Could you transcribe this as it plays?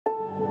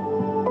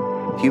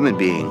Human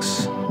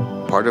beings,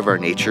 part of our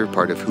nature,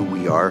 part of who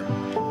we are,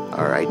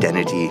 our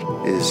identity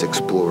is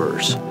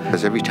explorers.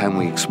 Because every time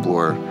we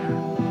explore,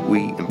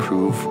 we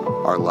improve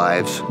our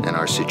lives and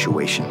our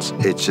situations.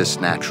 It's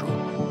just natural.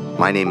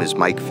 My name is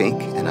Mike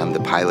Fincke, and I'm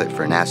the pilot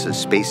for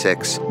NASA's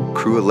SpaceX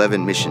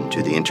Crew-11 mission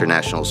to the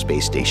International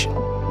Space Station.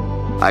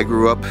 I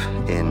grew up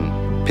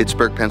in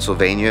Pittsburgh,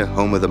 Pennsylvania,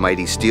 home of the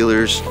mighty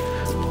Steelers,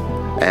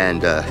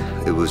 and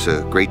it was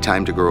a great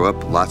time to grow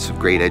up, lots of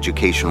great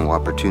educational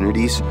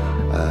opportunities,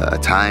 a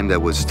time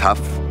that was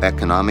tough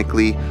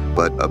economically,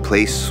 but a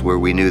place where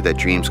we knew that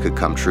dreams could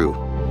come true.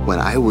 When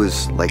I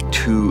was like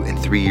 2 and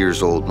 3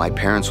 years old, my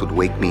parents would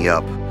wake me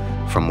up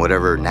from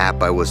whatever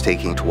nap I was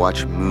taking to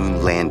watch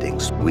moon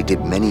landings. We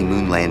did many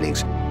moon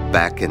landings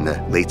back in the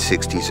late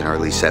 60s and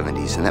early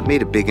 70s, and that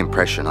made a big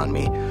impression on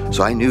me.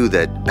 So I knew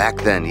that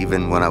back then,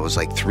 even when I was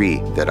like 3,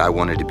 that I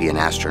wanted to be an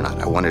astronaut.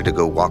 I wanted to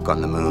go walk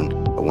on the moon.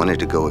 I wanted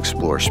to go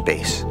explore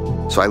space.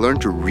 So I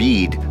learned to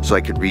read so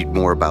I could read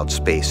more about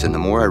space, and the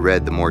more I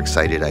read, the more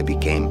excited I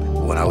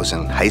became. When I was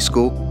in high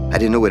school, I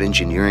didn't know what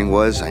engineering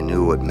was. I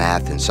knew what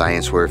math and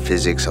science were,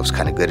 physics. I was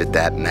kind of good at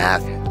that.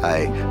 Math,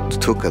 I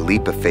took a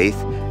leap of faith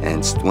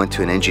and went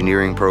to an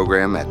engineering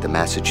program at the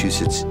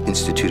Massachusetts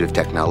Institute of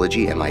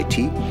Technology,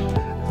 MIT,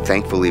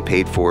 thankfully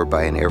paid for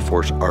by an Air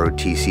Force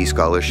ROTC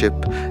scholarship,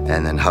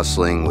 and then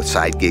hustling with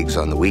side gigs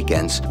on the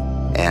weekends.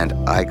 And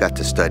I got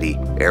to study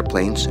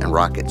airplanes and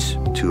rockets,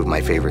 2 of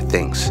my favorite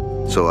things.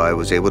 So I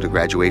was able to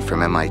graduate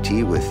from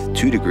MIT with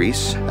 2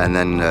 degrees, and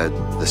then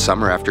the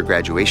summer after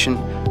graduation,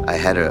 I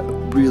had a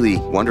really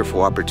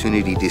wonderful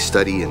opportunity to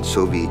study in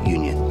Soviet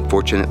Union.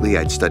 Fortunately,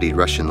 I'd studied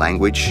Russian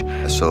language,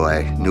 so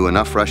I knew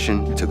enough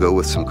Russian to go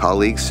with some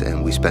colleagues,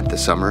 and we spent the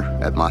summer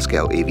at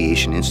Moscow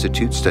Aviation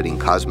Institute studying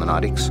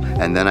cosmonautics.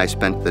 And then I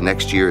spent the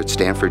next year at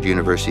Stanford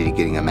University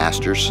getting a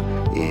master's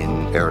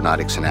in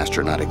aeronautics and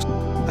astronautics.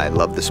 I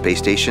love the space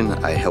station.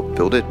 I helped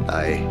build it.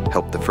 I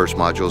helped the first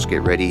modules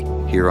get ready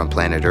here on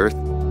planet Earth,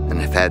 and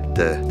have had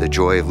the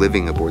joy of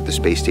living aboard the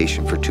space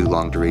station for 2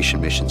 long-duration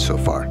missions so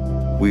far.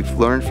 We've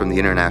learned from the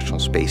International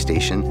Space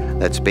Station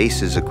that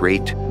space is a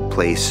great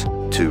place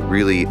to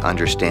really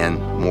understand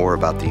more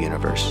about the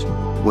universe.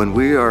 When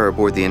we are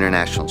aboard the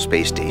International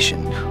Space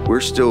Station,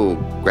 we're still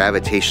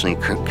gravitationally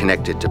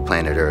connected to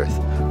planet Earth,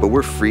 but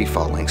we're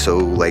free-falling, so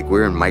like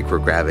we're in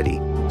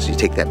microgravity. So you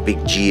take that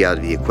big G out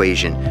of the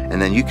equation,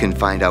 and then you can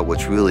find out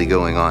what's really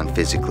going on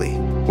physically.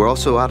 We're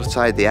also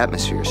outside the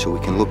atmosphere, so we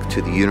can look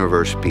to the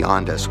universe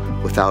beyond us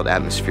without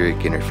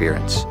atmospheric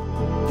interference.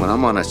 When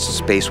I'm on a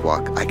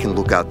spacewalk, I can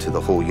look out to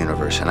the whole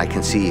universe, and I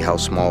can see how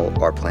small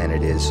our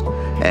planet is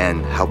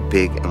and how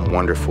big and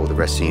wonderful the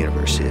rest of the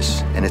universe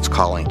is. And it's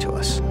calling to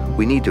us.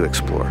 We need to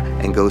explore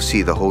and go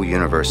see the whole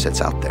universe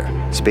that's out there.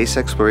 Space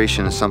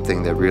exploration is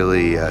something that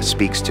really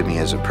speaks to me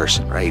as a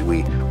person, right?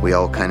 We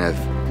all kind of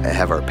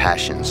have our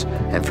passions.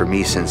 And for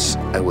me, since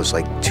I was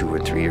like 2 or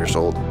 3 years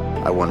old,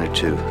 I wanted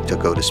to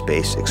go to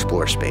space,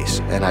 explore space,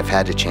 and I've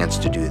had a chance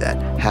to do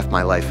that. Half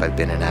my life I've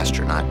been an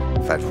astronaut.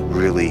 I've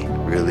really,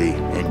 really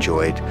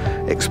enjoyed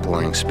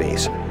exploring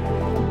space.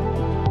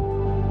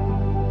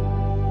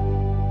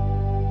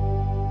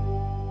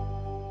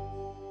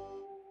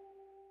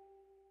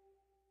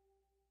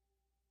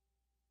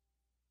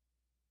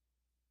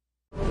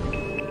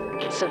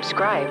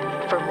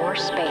 Subscribe for more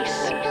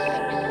space.